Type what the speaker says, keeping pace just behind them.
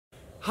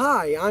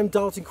Hi, I'm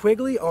Dalton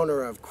Quigley,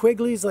 owner of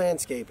Quigley's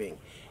Landscaping.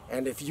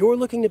 And if you're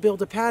looking to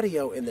build a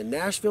patio in the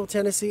Nashville,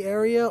 Tennessee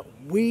area,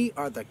 we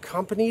are the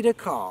company to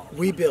call.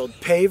 We build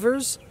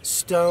pavers,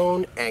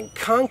 stone, and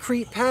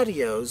concrete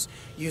patios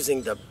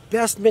using the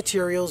best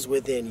materials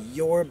within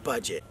your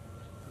budget.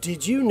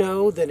 Did you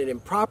know that an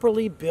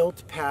improperly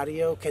built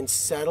patio can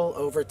settle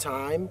over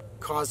time,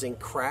 causing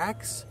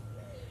cracks?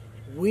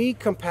 We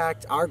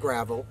compact our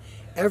gravel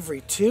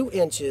every 2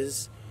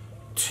 inches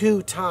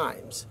 2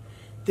 times.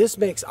 This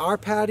makes our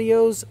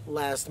patios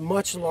last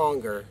much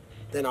longer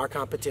than our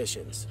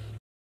competition's.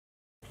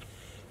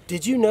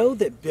 Did you know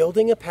that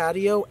building a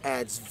patio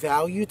adds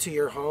value to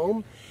your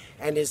home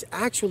and is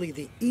actually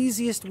the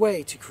easiest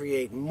way to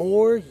create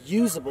more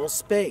usable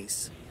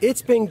space?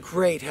 It's been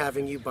great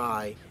having you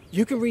by.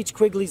 You can reach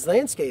Quigley's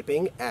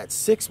Landscaping at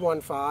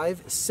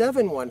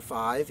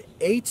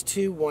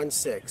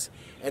 615-715-8216.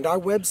 And our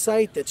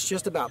website that's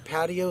just about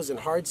patios and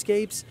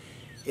hardscapes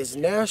is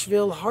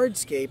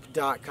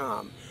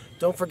NashvilleHardscape.com.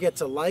 Don't forget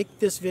to like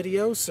this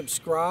video,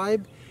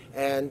 subscribe,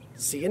 and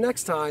see you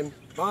next time.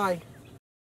 Bye.